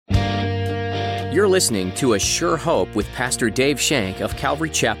You're listening to A Sure Hope with Pastor Dave Shank of Calvary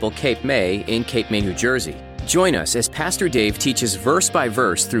Chapel, Cape May in Cape May, New Jersey. Join us as Pastor Dave teaches verse by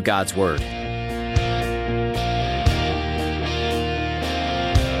verse through God's Word.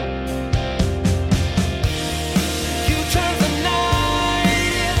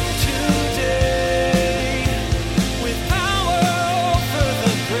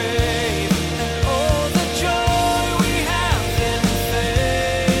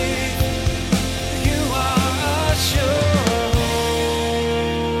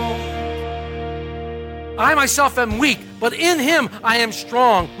 I myself am weak, but in him I am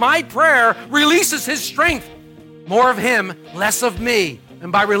strong. My prayer releases his strength. More of him, less of me.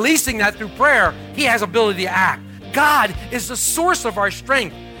 And by releasing that through prayer, he has ability to act. God is the source of our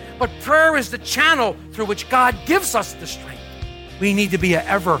strength, but prayer is the channel through which God gives us the strength. We need to be an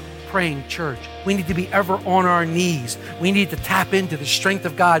ever-praying church. We need to be ever on our knees. We need to tap into the strength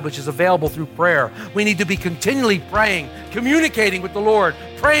of God, which is available through prayer. We need to be continually praying, communicating with the Lord,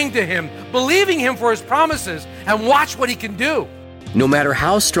 praying to him, believing him for his promises, and watch what he can do. No matter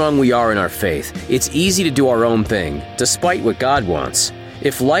how strong we are in our faith, it's easy to do our own thing, despite what God wants.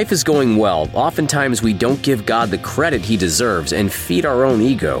 If life is going well, oftentimes we don't give God the credit he deserves and feed our own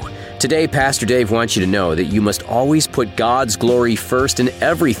ego. Today, Pastor Dave wants you to know that you must always put God's glory first in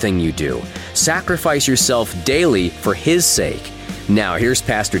everything you do. Sacrifice yourself daily for his sake. Now, here's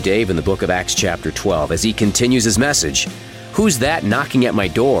Pastor Dave in the book of Acts chapter 12 as he continues his message. Who's that knocking at my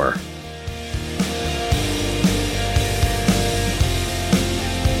door?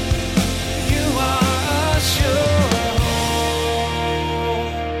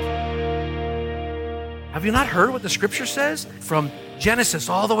 Have you not heard what the scripture says? From Genesis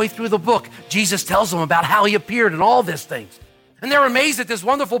all the way through the book, Jesus tells them about how he appeared and all these things. And they're amazed at this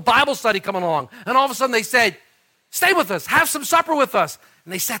wonderful Bible study coming along. And all of a sudden they said, stay with us, have some supper with us.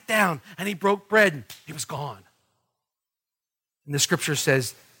 And they sat down and he broke bread and he was gone. And the scripture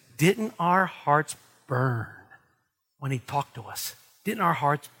says, didn't our hearts burn when he talked to us? Didn't our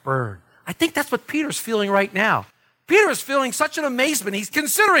hearts burn? I think that's what Peter's feeling right now. Peter is feeling such an amazement. He's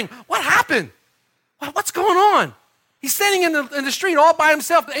considering, what happened? What's going on? He's standing in the street all by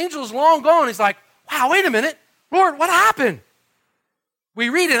himself. The angel is long gone. He's like, wow, wait a minute. Lord, what happened? We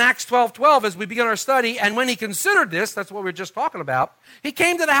read in Acts 12:12 as we begin our study, and when he considered this, that's what we were just talking about, he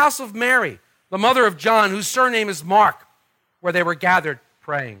came to the house of Mary, the mother of John, whose surname is Mark, where they were gathered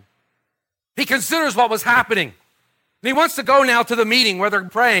praying. He considers what was happening. And he wants to go now to the meeting where they're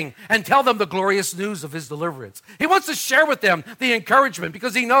praying and tell them the glorious news of his deliverance. He wants to share with them the encouragement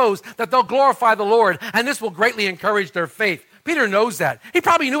because he knows that they'll glorify the Lord and this will greatly encourage their faith. Peter knows that. He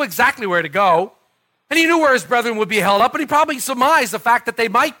probably knew exactly where to go. And he knew where his brethren would be held up, and he probably surmised the fact that they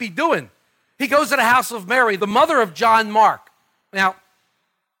might be doing. He goes to the house of Mary, the mother of John Mark. Now,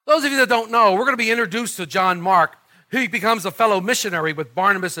 those of you that don't know, we're going to be introduced to John Mark, who becomes a fellow missionary with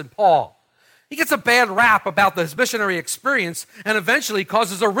Barnabas and Paul. He gets a bad rap about his missionary experience and eventually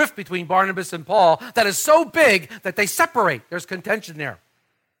causes a rift between Barnabas and Paul that is so big that they separate. There's contention there.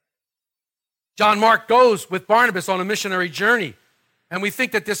 John Mark goes with Barnabas on a missionary journey. And we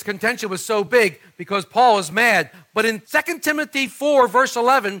think that this contention was so big because Paul is mad. But in 2 Timothy 4, verse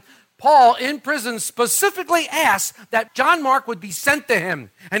 11, Paul in prison specifically asks that John Mark would be sent to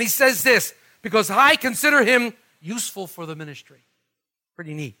him. And he says this, because I consider him useful for the ministry.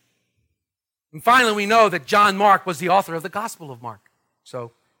 Pretty neat. And finally, we know that John Mark was the author of the Gospel of Mark.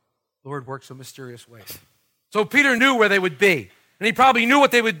 So the Lord works in mysterious ways. So Peter knew where they would be. And he probably knew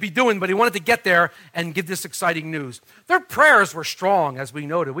what they would be doing, but he wanted to get there and give this exciting news. Their prayers were strong, as we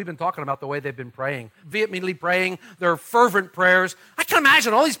noted. We've been talking about the way they've been praying, vehemently praying, their fervent prayers. I can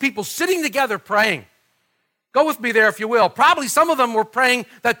imagine all these people sitting together praying. Go with me there, if you will. Probably some of them were praying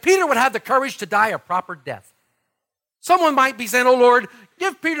that Peter would have the courage to die a proper death. Someone might be saying, oh Lord,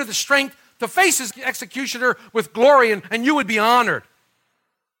 give Peter the strength to face his executioner with glory, and you would be honored.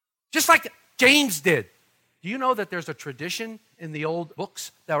 Just like James did. Do you know that there's a tradition in the old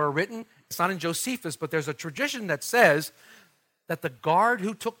books that were written? It's not in Josephus, but there's a tradition that says that the guard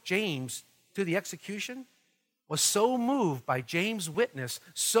who took James to the execution was so moved by James' witness,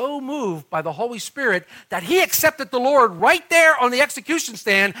 so moved by the Holy Spirit, that he accepted the Lord right there on the execution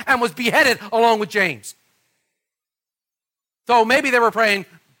stand and was beheaded along with James. So maybe they were praying,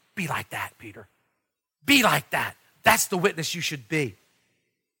 be like that, Peter. Be like that. That's the witness you should be.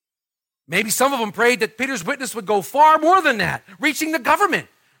 Maybe some of them prayed that Peter's witness would go far more than that, reaching the government,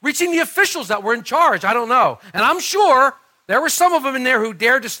 reaching the officials that were in charge. I don't know. And I'm sure there were some of them in there who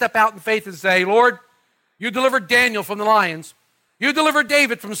dared to step out in faith and say, Lord, you delivered Daniel from the lions. You delivered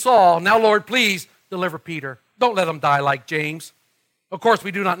David from Saul. Now, Lord, please deliver Peter. Don't let him die like James. Of course,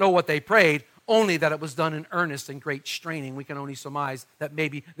 we do not know what they prayed. only that it was done in earnest and great straining. We can only surmise that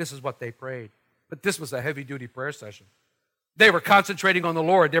maybe this is what they prayed. But this was a heavy-duty prayer session. They were concentrating on the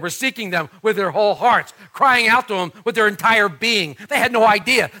Lord. They were seeking them with their whole hearts, crying out to him with their entire being. They had no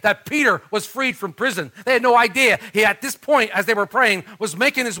idea that Peter was freed from prison. They had no idea he, at this point, as they were praying, was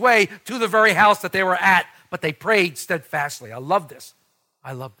making his way to the very house that they were at. But they prayed steadfastly. I love this.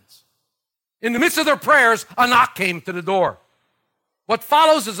 I love this. In the midst of their prayers, a knock came to the door. What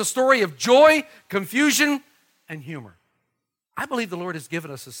follows is a story of joy, confusion, and humor. I believe the Lord has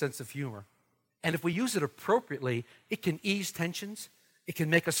given us a sense of humor. And if we use it appropriately, it can ease tensions. It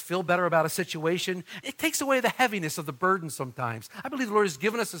can make us feel better about a situation. It takes away the heaviness of the burden sometimes. I believe the Lord has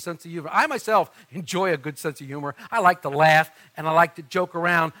given us a sense of humor. I myself enjoy a good sense of humor. I like to laugh and I like to joke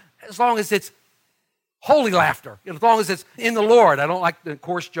around as long as it's holy laughter, as long as it's in the Lord. I don't like the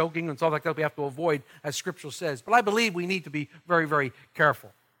coarse joking and stuff like that we have to avoid, as Scripture says. But I believe we need to be very, very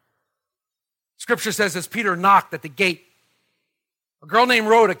careful. Scripture says as Peter knocked at the gate, a girl named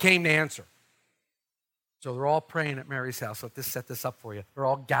Rhoda came to answer. So they're all praying at Mary's house. Let this set this up for you. They're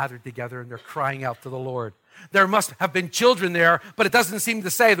all gathered together and they're crying out to the Lord. There must have been children there, but it doesn't seem to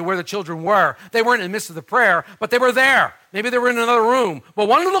say where the children were. They weren't in the midst of the prayer, but they were there. Maybe they were in another room. But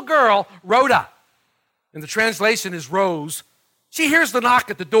one little girl, Rhoda, and the translation is Rose, she hears the knock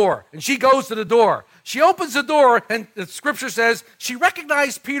at the door, and she goes to the door. She opens the door, and the Scripture says she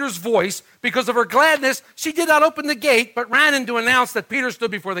recognized Peter's voice. Because of her gladness, she did not open the gate, but ran in to announce that Peter stood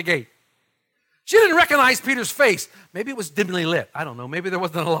before the gate. She didn't recognize Peter's face. Maybe it was dimly lit. I don't know. Maybe there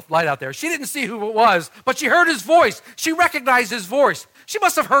wasn't enough light out there. She didn't see who it was, but she heard his voice. She recognized his voice. She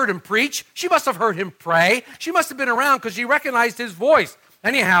must have heard him preach. She must have heard him pray. She must have been around because she recognized his voice.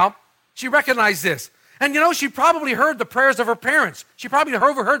 Anyhow, she recognized this. And she probably heard the prayers of her parents. She probably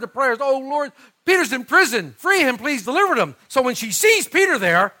overheard the prayers, oh, Lord, Peter's in prison. Free him, please, deliver him. So when she sees Peter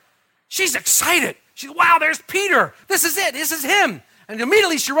there, she's excited. She's, wow, there's Peter. This is it. This is him. And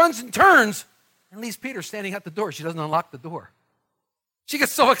immediately she runs and turns and leaves Peter standing at the door. She doesn't unlock the door. She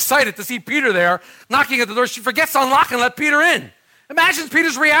gets so excited to see Peter there knocking at the door, she forgets to unlock and let Peter in. Imagine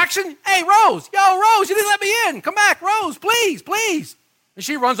Peter's reaction. Hey, Rose, Rose, you didn't let me in. Come back, Rose, please, please. And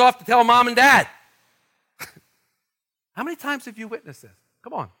she runs off to tell mom and dad. How many times have you witnessed this?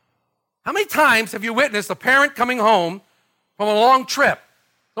 Come on. How many times have you witnessed a parent coming home from a long trip,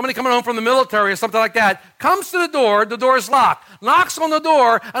 somebody coming home from the military or something like that, comes to the door is locked, knocks on the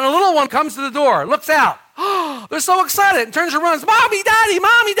door, and a little one comes to the door, looks out. Oh, they're so excited and turns and runs, Mommy,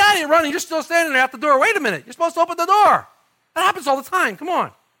 Daddy, running. You're still standing there at the door. Wait a minute. You're supposed to open the door. That happens all the time. Come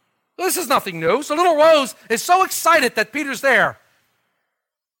on. So this is nothing new. So little Rose is so excited that Peter's there.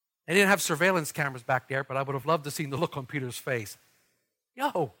 They didn't have surveillance cameras back there, but I would have loved to see the look on Peter's face.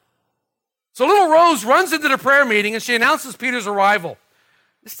 So little Rose runs into the prayer meeting and she announces Peter's arrival.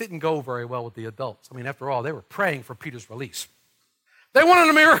 This didn't go very well with the adults. After all, they were praying for Peter's release. They wanted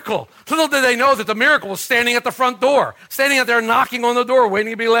a miracle. Little did they know that the miracle was standing at the front door, standing out there knocking on the door,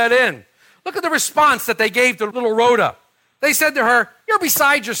 waiting to be let in. Look at the response that they gave to little Rhoda. They said to her, you're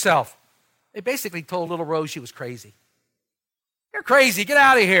beside yourself. They basically told little Rose she was crazy. You're crazy. Get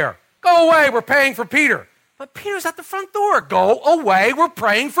out of here. Go away. We're praying for Peter. But Peter's at the front door. Go away. We're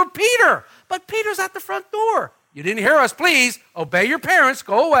praying for Peter. But Peter's at the front door. You didn't hear us. Please obey your parents.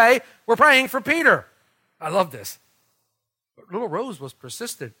 Go away. We're praying for Peter. I love this. But little Rose was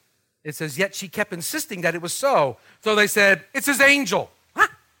persistent. It says, yet she kept insisting that it was so. So they said, it's his angel. Huh?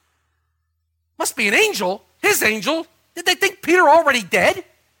 Must be an angel. His angel. Did they think Peter already dead?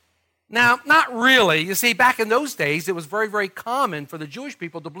 Now, not really. You see, back in those days, it was very, very common for the Jewish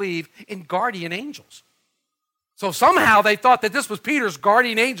people to believe in guardian angels. So somehow they thought that this was Peter's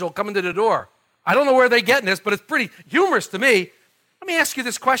guardian angel coming to the door. I don't know where they're getting this, but it's pretty humorous to me. Let me ask you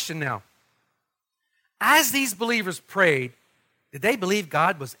this question now. As these believers prayed, did they believe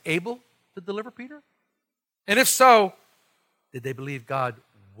God was able to deliver Peter? And if so, did they believe God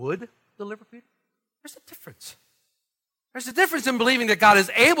would deliver Peter? There's a difference. There's a difference in believing that God is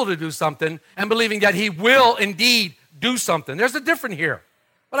able to do something and believing that he will indeed do something. There's a difference here.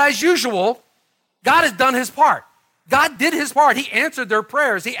 But as usual, God has done his part. God did his part. He answered their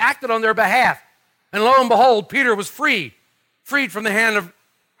prayers. He acted on their behalf. And lo and behold, Peter was freed from the hand of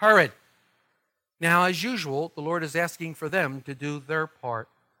Herod. Now, as usual, the Lord is asking for them to do their part.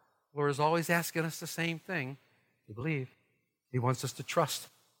 The Lord is always asking us the same thing, to believe. He wants us to trust.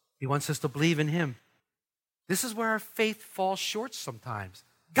 He wants us to believe in him. This is where our faith falls short sometimes.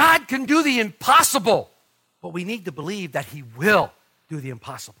 God can do the impossible, but we need to believe that he will do the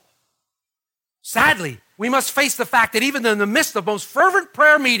impossible. Sadly, we must face the fact that even in the midst of most fervent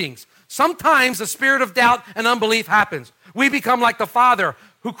prayer meetings, sometimes the spirit of doubt and unbelief happens. We become like the father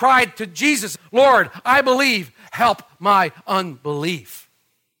who cried to Jesus, Lord, I believe, help my unbelief.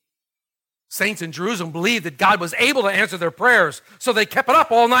 Saints in Jerusalem believed that God was able to answer their prayers, so they kept it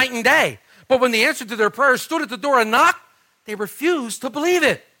up all night and day. But when the answer to their prayers stood at the door and knocked, they refused to believe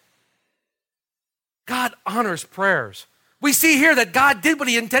it. God honors prayers. We see here that God did what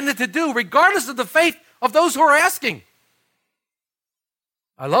he intended to do, regardless of the faith of those who are asking.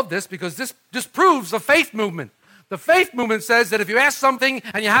 I love this because this just proves the faith movement. The faith movement says that if you ask something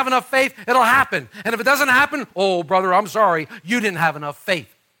and you have enough faith, it'll happen. And if it doesn't happen, oh, brother, I'm sorry, you didn't have enough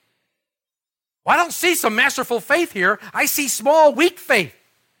faith. Well, I don't see some masterful faith here. I see small, weak faith.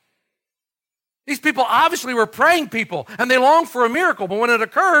 These people obviously were praying people, and they longed for a miracle, but when it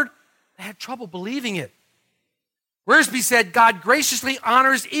occurred, they had trouble believing it. Wiersbe said, God graciously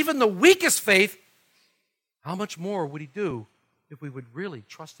honors even the weakest faith. How much more would he do if we would really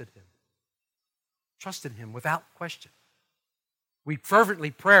trust in him? Trust in him without question. We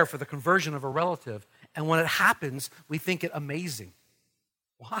fervently pray for the conversion of a relative, and when it happens, we think it amazing.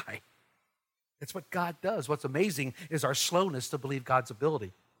 Why? It's what God does. What's amazing is our slowness to believe God's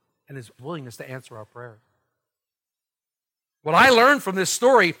ability and his willingness to answer our prayer. What I learned from this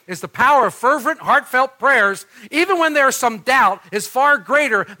story is the power of fervent, heartfelt prayers, even when there's some doubt, is far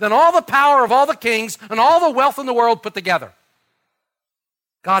greater than all the power of all the kings and all the wealth in the world put together.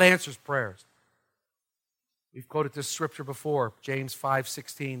 God answers prayers. We've quoted this scripture before, James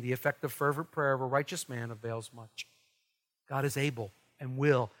 5:16, the effective fervent prayer of a righteous man avails much. God is able and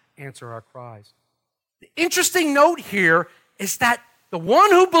will answer our cries. The interesting note here is that the one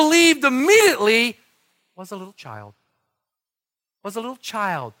who believed immediately was a little child. Was a little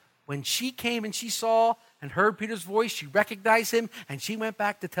child. When she came and she saw and heard Peter's voice, she recognized him, and she went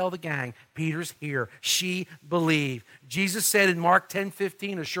back to tell the gang, Peter's here. She believed. Jesus said in Mark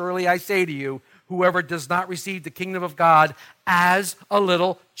 10:15, assuredly I say to you, whoever does not receive the kingdom of God as a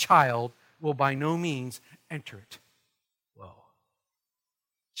little child will by no means enter it. Whoa.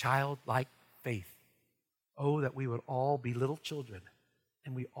 Childlike faith. Oh, that we would all be little children,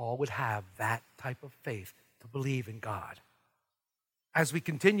 and we all would have that type of faith to believe in God. As we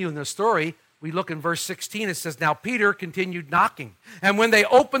continue in the story, we look in verse 16. It says, now Peter continued knocking. And when they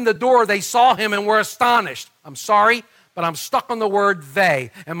opened the door, they saw him and were astonished. I'm sorry, but I'm stuck on the word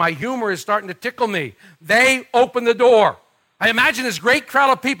they. And my humor is starting to tickle me. They opened the door. I imagine this great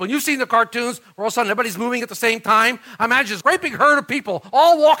crowd of people. You've seen the cartoons where all of a sudden everybody's moving at the same time. I imagine this great big herd of people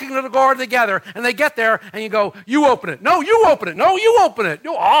all walking to the door together, and they get there, and you go, you open it. No, you open it. No, you open it.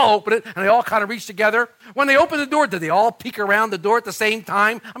 No, I'll open it. And they all kind of reach together. When they open the door, did they all peek around the door at the same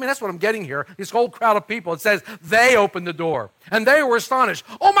time? I mean, that's what I'm getting here. This whole crowd of people. It says they opened the door, and they were astonished.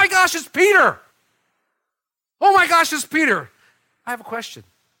 Oh my gosh, it's Peter. Oh my gosh, it's Peter. I have a question.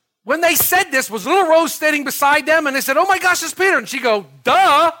 When they said this, was little Rose standing beside them, and they said, oh my gosh, it's Peter. And she go,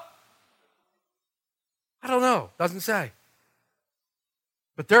 duh. I don't know. Doesn't say.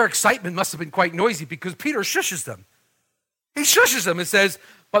 But their excitement must have been quite noisy because Peter shushes them. He shushes them. It says,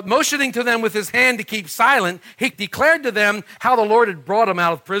 but motioning to them with his hand to keep silent, he declared to them how the Lord had brought him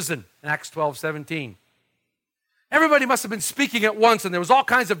out of prison. In Acts 12:17. Everybody must have been speaking at once, and there was all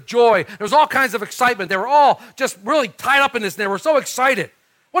kinds of joy. There was all kinds of excitement. They were all just really tied up in this, and they were so excited.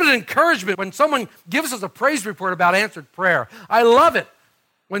 What an encouragement when someone gives us a praise report about answered prayer. I love it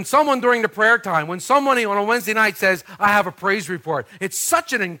when someone during the prayer time, when somebody on a Wednesday night says, I have a praise report. It's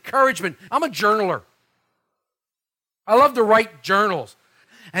such an encouragement. I'm a journaler. I love to write journals.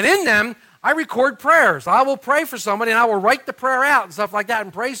 And in them, I record prayers. I will pray for somebody, and I will write the prayer out and stuff like that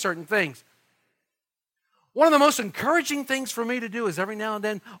and pray certain things. One of the most encouraging things for me to do is every now and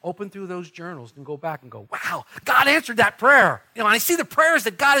then open through those journals and go back and go, wow, God answered that prayer. You know, I see the prayers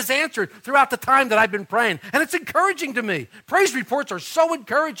that God has answered throughout the time that I've been praying, and it's encouraging to me. Praise reports are so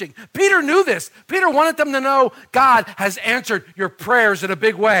encouraging. Peter knew this. Peter wanted them to know God has answered your prayers in a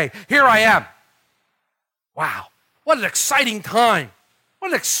big way. Here I am. Wow, what an exciting time.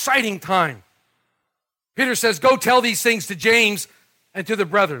 What an exciting time. Peter says, go tell these things to James and to the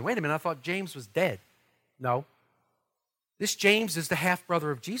brethren. Wait a minute, I thought James was dead. No. This James is the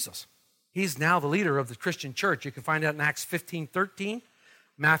half-brother of Jesus. He's now the leader of the Christian church. You can find out in Acts 15:13,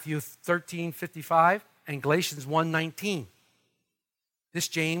 Matthew 13:55, and Galatians 1:19. This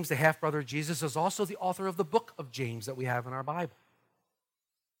James, the half-brother of Jesus, is also the author of the book of James that we have in our Bible.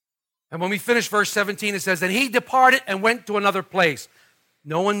 And when we finish verse 17, it says, and he departed and went to another place.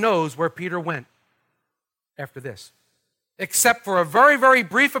 No one knows where Peter went after this, except for a very, very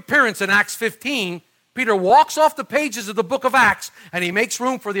brief appearance in Acts 15. Peter walks off the pages of the book of Acts, and he makes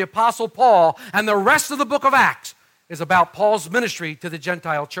room for the Apostle Paul, and the rest of the book of Acts is about Paul's ministry to the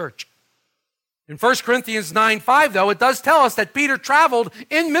Gentile church. In 1 Corinthians 9:5, though, it does tell us that Peter traveled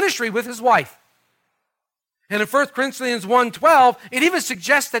in ministry with his wife. And in 1 Corinthians 1:12, it even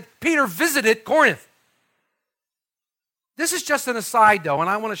suggests that Peter visited Corinth. This is just an aside, though, and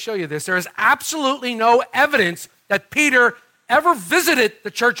I want to show you this. There is absolutely no evidence that Peter ever visited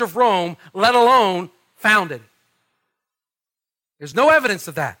the Church of Rome, let alone founded. There's no evidence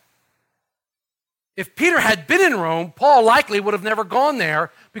of that. If Peter had been in Rome, Paul likely would have never gone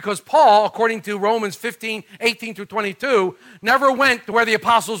there, because Paul, according to Romans 15:18-22, never went to where the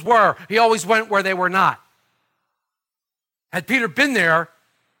apostles were. He always went where they were not. Had Peter been there,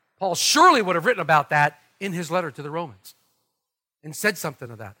 Paul surely would have written about that in his letter to the Romans and said something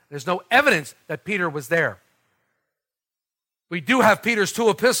of that. There's no evidence that Peter was there. We do have Peter's 2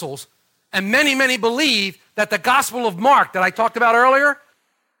 epistles, and many believe that the Gospel of Mark that I talked about earlier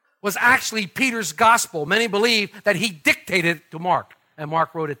was actually Peter's gospel. Many believe that he dictated it to Mark, and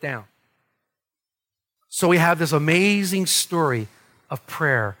Mark wrote it down. So we have this amazing story of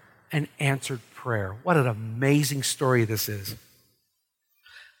prayer and answered prayer. What an amazing story this is.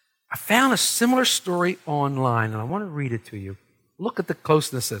 I found a similar story online, and I want to read it to you. Look at the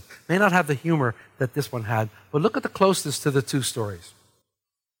closeness. It may not have the humor that this one had, but look at the closeness to the 2 stories.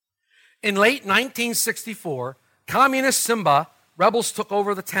 In late 1964, Communist Simba rebels took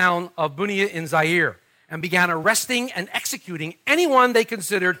over the town of Bunia in Zaire and began arresting and executing anyone they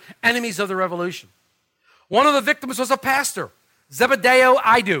considered enemies of the revolution. One of the victims was a pastor, Zebedeo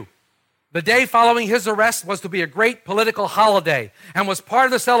Idu. The day following his arrest was to be a great political holiday, and was part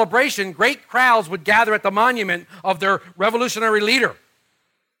of the celebration. Great crowds would gather at the monument of their revolutionary leader.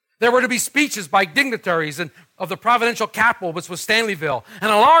 There were to be speeches by dignitaries of the provincial capital, which was Stanleyville, and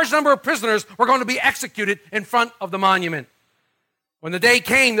a large number of prisoners were going to be executed in front of the monument. When the day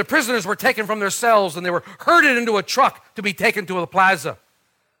came, the prisoners were taken from their cells and they were herded into a truck to be taken to the plaza.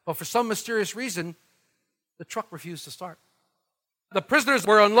 But for some mysterious reason, the truck refused to start. The prisoners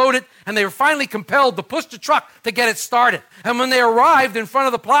were unloaded, and they were finally compelled to push the truck to get it started. And when they arrived in front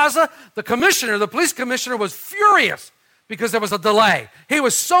of the plaza, the police commissioner, was furious because there was a delay. He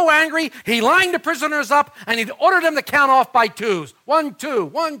was so angry, he lined the prisoners up, and he'd ordered them to count off by 2s. 1, 2,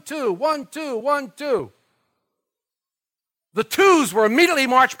 1, 2, 1, 2, 1, 2. The 2s were immediately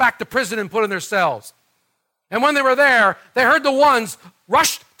marched back to prison and put in their cells. And when they were there, they heard the 1s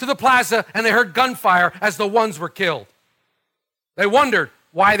rush to the plaza, and they heard gunfire as the 1s were killed. They wondered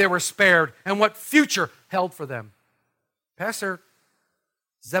why they were spared and what future held for them. Pastor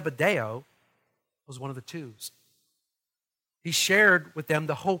Zebedeo was one of the 2s. He shared with them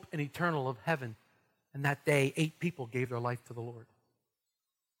the hope and eternal of heaven. And that day, 8 people gave their life to the Lord.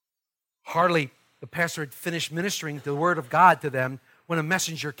 Hardly the pastor had finished ministering the word of God to them when a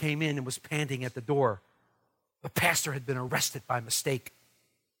messenger came in and was panting at the door. The pastor had been arrested by mistake.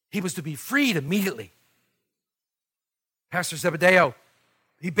 He was to be freed immediately. Pastor Zebedeo,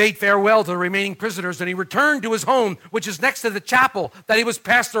 he bade farewell to the remaining prisoners, and he returned to his home, which is next to the chapel that he was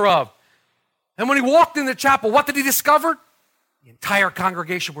pastor of. And when he walked in the chapel, what did he discover? The entire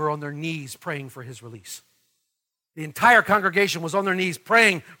congregation were on their knees praying for his release. The entire congregation was on their knees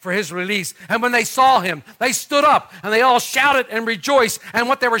praying for his release. And when they saw him, they stood up and they all shouted and rejoiced. And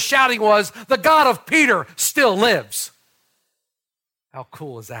what they were shouting was, "The God of Peter still lives." How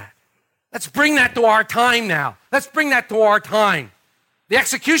cool is that? Let's bring that to our time now. Let's bring that to our time. The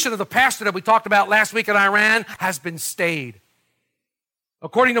execution of the pastor that we talked about last week in Iran has been stayed.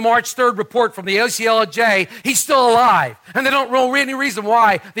 According to March 3rd report from the ACLJ, he's still alive. And they don't know any reason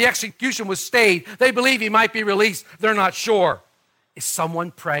why the execution was stayed. They believe he might be released. They're not sure. Is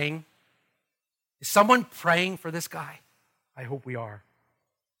someone praying? Is someone praying for this guy? I hope we are.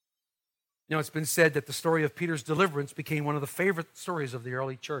 You know, it's been said that the story of Peter's deliverance became one of the favorite stories of the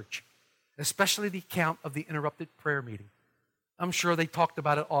early church, especially the account of the interrupted prayer meeting. I'm sure they talked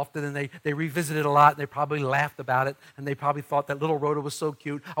about it often, and they revisited it a lot, and they probably laughed about it, and they probably thought that little Rhoda was so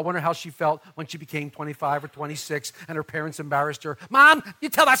cute. I wonder how she felt when she became 25 or 26 and her parents embarrassed her. "Mom, you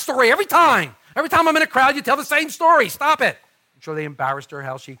tell that story every time. Every time I'm in a crowd, you tell the same story. Stop it." I'm sure they embarrassed her,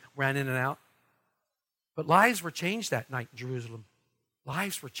 how she ran in and out. But lives were changed that night in Jerusalem.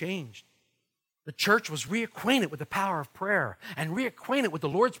 Lives were changed. The church was reacquainted with the power of prayer and reacquainted with the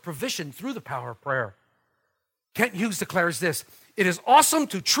Lord's provision through the power of prayer. Kent Hughes declares this: "It is awesome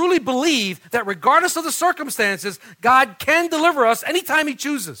to truly believe that regardless of the circumstances, God can deliver us anytime He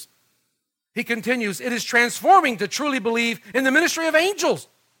chooses." He continues, "It is transforming to truly believe in the ministry of angels."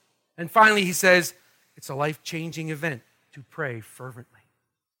 And finally, he says, "It's a life-changing event to pray fervently."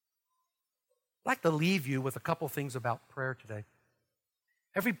 I'd like to leave you with a couple things about prayer today.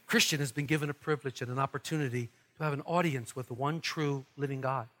 Every Christian has been given a privilege and an opportunity to have an audience with the one true living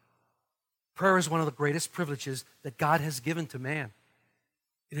God. Prayer is one of the greatest privileges that God has given to man.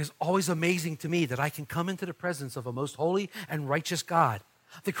 It is always amazing to me that I can come into the presence of a most holy and righteous God,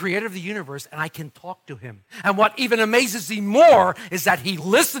 the creator of the universe, and I can talk to him. And what even amazes me more is that he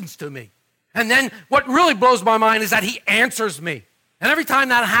listens to me. And then what really blows my mind is that he answers me. And every time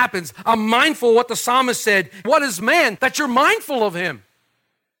that happens, I'm mindful of what the psalmist said. What is man that you're mindful of him?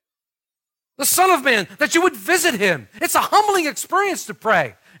 The Son of Man, that you would visit him. It's a humbling experience to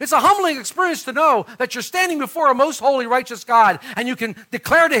pray. It's a humbling experience to know that you're standing before a most holy, righteous God, and you can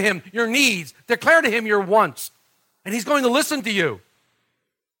declare to him your needs, declare to him your wants, and he's going to listen to you.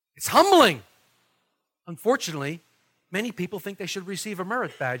 It's humbling. Unfortunately, many people think they should receive a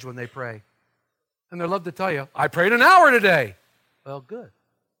merit badge when they pray. And they love to tell you, I prayed an hour today. Well, good.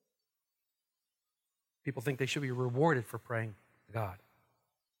 People think they should be rewarded for praying to God.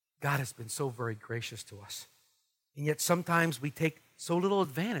 God has been so very gracious to us. And yet sometimes we take so little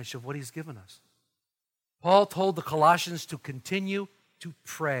advantage of what he's given us. Paul told the Colossians to continue to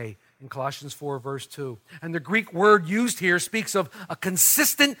pray in Colossians 4, verse 2. And the Greek word used here speaks of a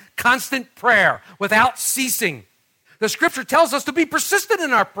consistent, constant prayer without ceasing. The scripture tells us to be persistent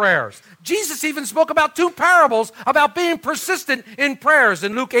in our prayers. Jesus even spoke about 2 parables about being persistent in prayers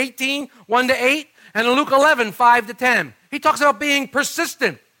in Luke 18, 1-8, and in Luke 11, 5-10. He talks about being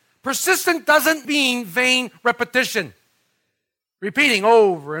persistent. Persistent doesn't mean vain repetition. Repeating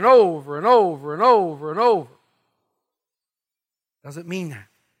over and over and over and over and over. Doesn't mean that.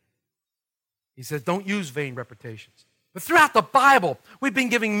 He says don't use vain repetitions. But throughout the Bible, we've been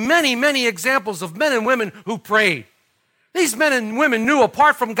giving many, many examples of men and women who prayed. These men and women knew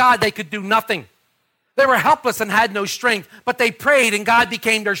apart from God they could do nothing. They were helpless and had no strength, but they prayed and God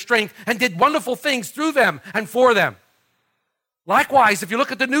became their strength and did wonderful things through them and for them. Likewise, if you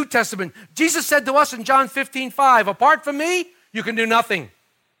look at the New Testament, Jesus said to us in John 15:5, apart from me, you can do nothing.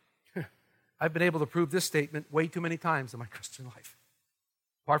 I've been able to prove this statement way too many times in my Christian life.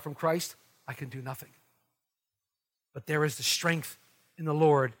 Apart from Christ, I can do nothing. But there is the strength in the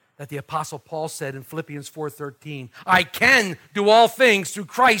Lord that the Apostle Paul said in Philippians 4:13, I can do all things through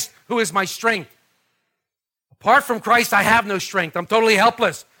Christ who is my strength. Apart from Christ, I have no strength. I'm totally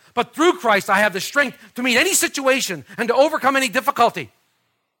helpless. But through Christ, I have the strength to meet any situation and to overcome any difficulty.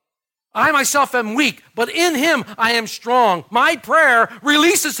 I myself am weak, but in him I am strong. My prayer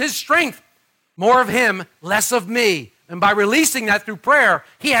releases his strength. More of him, less of me. And by releasing that through prayer,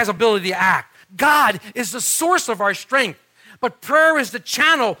 he has ability to act. God is the source of our strength, but prayer is the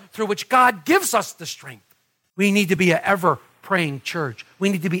channel through which God gives us the strength. We need to be an ever-praying church. We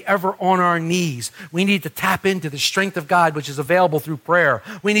need to be ever on our knees. We need to tap into the strength of God, which is available through prayer.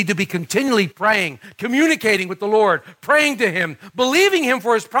 We need to be continually praying, communicating with the Lord, praying to him, believing him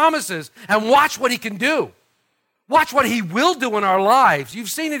for his promises, and watch what he can do. Watch what he will do in our lives. You've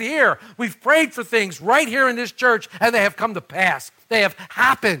seen it here. We've prayed for things right here in this church, and they have come to pass. They have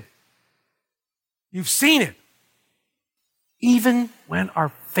happened. You've seen it. Even when our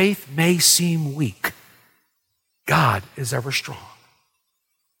faith may seem weak, God is ever strong,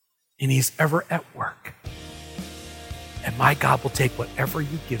 and he's ever at work. And my God will take whatever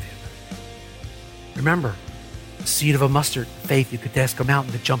you give him. Remember, the seed of a mustard faith, you could ask a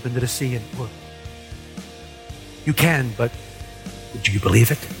mountain to jump into the sea and look. You can, but would you believe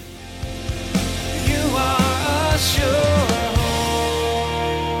it? You are a sure hope.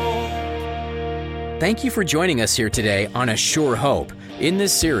 Thank you for joining us here today on A Sure Hope. In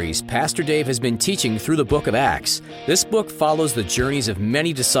this series, Pastor Dave has been teaching through the book of Acts. This book follows the journeys of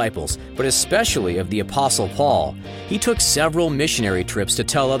many disciples, but especially of the Apostle Paul. He took several missionary trips to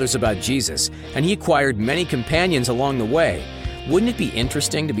tell others about Jesus, and he acquired many companions along the way. Wouldn't it be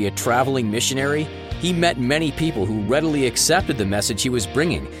interesting to be a traveling missionary? He met many people who readily accepted the message he was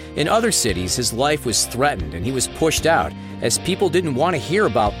bringing. In other cities, his life was threatened and he was pushed out, as people didn't want to hear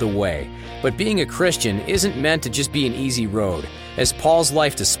about the way. But being a Christian isn't meant to just be an easy road. As Paul's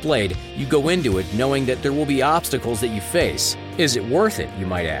life displayed, you go into it knowing that there will be obstacles that you face. Is it worth it, you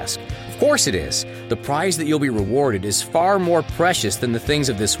might ask? Of course it is. The prize that you'll be rewarded is far more precious than the things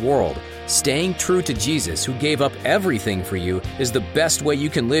of this world. Staying true to Jesus, who gave up everything for you, is the best way you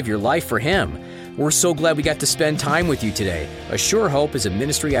can live your life for him. We're so glad we got to spend time with you today. A Sure Hope is a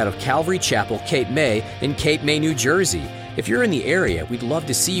ministry out of Calvary Chapel, Cape May, in Cape May, New Jersey. If you're in the area, we'd love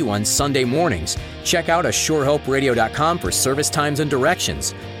to see you on Sunday mornings. Check out ASureHopeRadio.com for service times and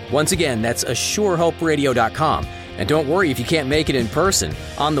directions. Once again, that's ASureHopeRadio.com. And don't worry if you can't make it in person.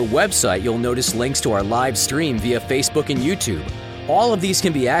 On the website, you'll notice links to our live stream via Facebook and YouTube. All of these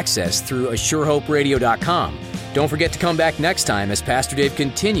can be accessed through ASureHopeRadio.com. Don't forget to come back next time as Pastor Dave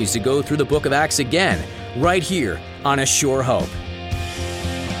continues to go through the book of Acts again, right here on A Sure Hope.